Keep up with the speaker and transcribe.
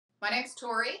My name's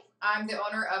Tori. I'm the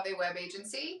owner of a web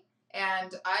agency,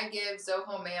 and I give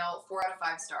Zoho Mail 4 out of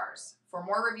 5 stars. For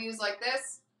more reviews like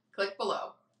this, click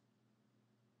below.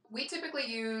 We typically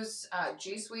use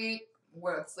G Suite,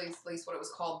 at least what it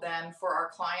was called then, for our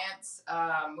clients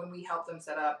when we help them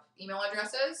set up email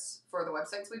addresses for the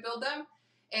websites we build them.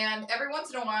 And every once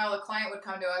in a while, a client would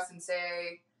come to us and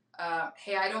say,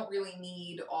 hey, I don't really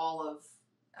need all of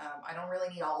I don't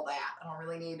really need all that. I don't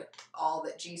really need all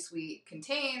that G Suite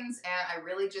contains, and I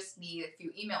really just need a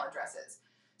few email addresses.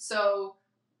 So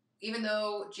even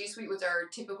though G Suite was our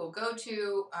typical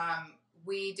go-to,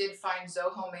 we did find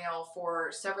Zoho Mail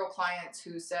for several clients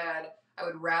who said, I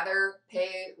would rather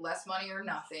pay less money or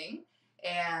nothing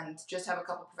and just have a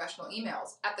couple professional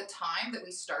emails. At the time that we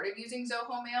started using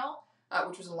Zoho Mail,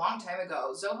 which was a long time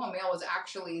ago, Zoho Mail was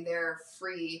actually their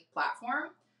free platform.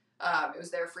 It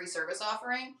was their free service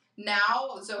offering.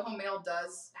 Now, Zoho Mail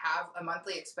does have a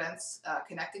monthly expense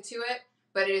connected to it,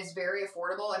 but it is very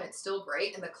affordable and it's still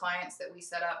great. And the clients that we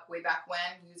set up way back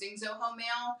when using Zoho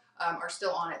Mail are still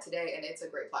on it today, and it's a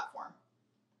great platform.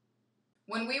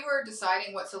 When we were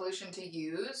deciding what solution to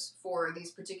use for these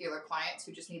particular clients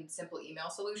who just needed simple email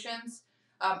solutions,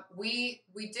 we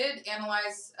did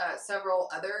analyze several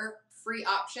other free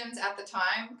options at the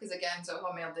time, because again,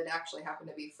 Zoho Mail did actually happen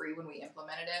to be free when we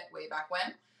implemented it way back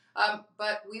when.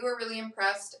 But we were really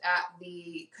impressed at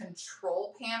the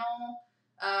control panel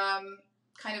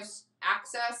kind of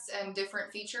access and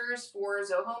different features for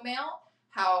Zoho Mail.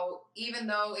 How even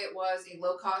though it was a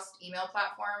low-cost email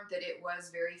platform, that it was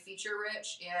very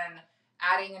feature-rich in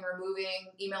adding and removing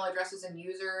email addresses and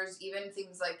users. Even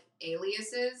things like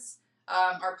aliases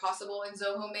are possible in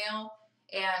Zoho Mail.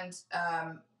 And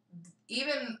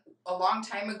even a long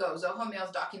time ago, Zoho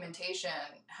Mail's documentation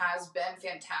has been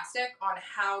fantastic on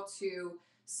how to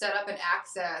set up and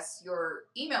access your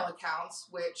email accounts,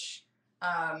 which,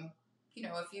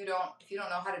 if you don't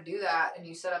know how to do that and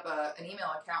you set up an email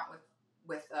account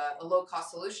with a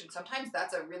low-cost solution, sometimes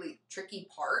that's a really tricky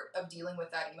part of dealing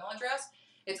with that email address.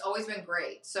 It's always been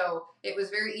great. So it was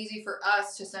very easy for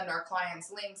us to send our clients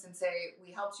links and say,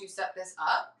 we helped you set this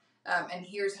up, and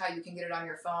here's how you can get it on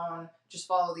your phone. Just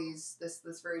follow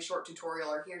this very short tutorial,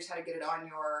 or here's how to get it on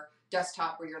your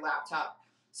desktop or your laptop.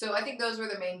 So I think those were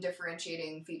the main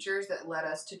differentiating features that led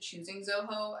us to choosing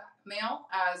Zoho Mail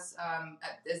as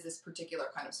this particular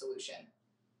kind of solution.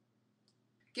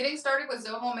 Getting started with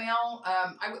Zoho Mail,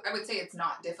 I would say it's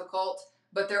not difficult,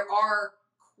 but there are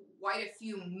quite a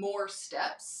few more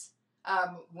steps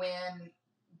when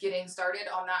getting started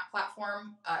on that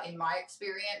platform, in my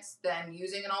experience, than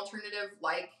using an alternative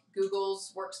like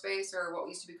Google's Workspace or what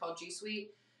used to be called G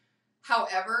Suite.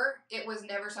 However, it was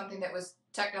never something that was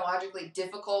technologically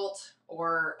difficult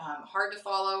or hard to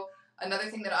follow. Another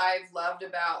thing that I've loved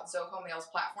about Zoho Mail's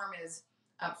platform is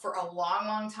for a long,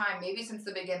 long time, maybe since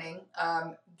the beginning,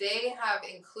 they have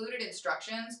included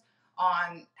instructions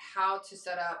on how to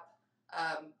set up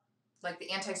like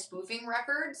the anti-spoofing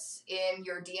records in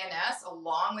your DNS,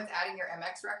 along with adding your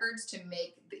MX records to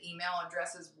make the email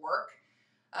addresses work.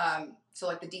 So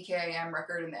like the DKIM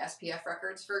record and the SPF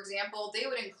records, for example, they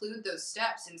would include those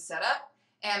steps in setup,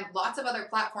 and lots of other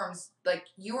platforms, like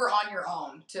you were on your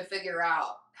own to figure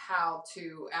out how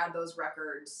to add those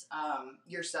records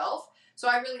yourself. So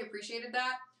I really appreciated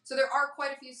that. So there are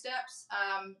quite a few steps.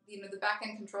 The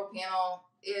backend control panel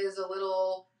is a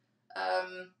little,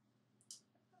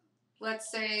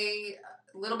 let's say,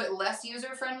 a little bit less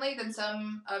user-friendly than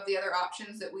some of the other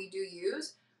options that we do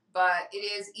use, but it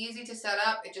is easy to set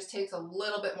up. It just takes a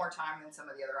little bit more time than some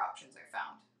of the other options I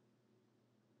found.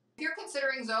 If you're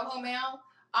considering Zoho Mail,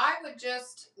 I would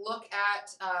just look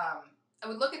at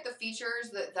the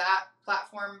features that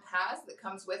platform has that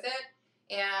comes with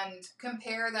it, and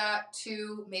compare that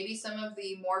to maybe some of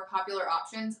the more popular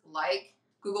options like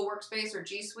Google Workspace or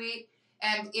G Suite.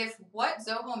 And if what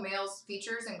Zoho Mail's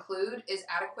features include is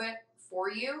adequate for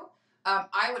you,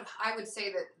 I would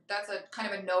say that that's a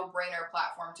kind of a no-brainer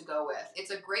platform to go with.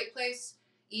 It's a great place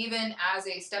even as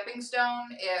a stepping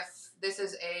stone if this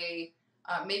is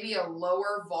maybe a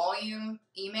lower volume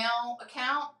email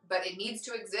account, but it needs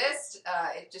to exist.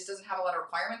 It just doesn't have a lot of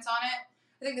requirements on it.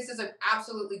 I think this is an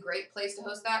absolutely great place to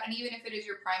host that. And even if it is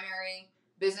your primary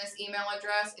business email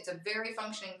address, it's a very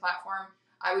functioning platform.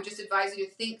 I would just advise you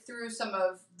to think through some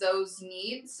of those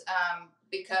needs,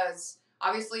 because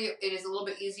obviously it is a little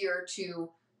bit easier to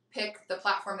pick the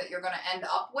platform that you're going to end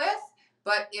up with.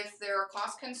 But if there are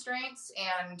cost constraints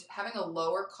and having a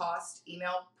lower cost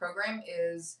email program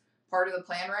is part of the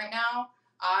plan right now,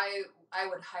 I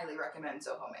would highly recommend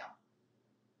Zoho Mail.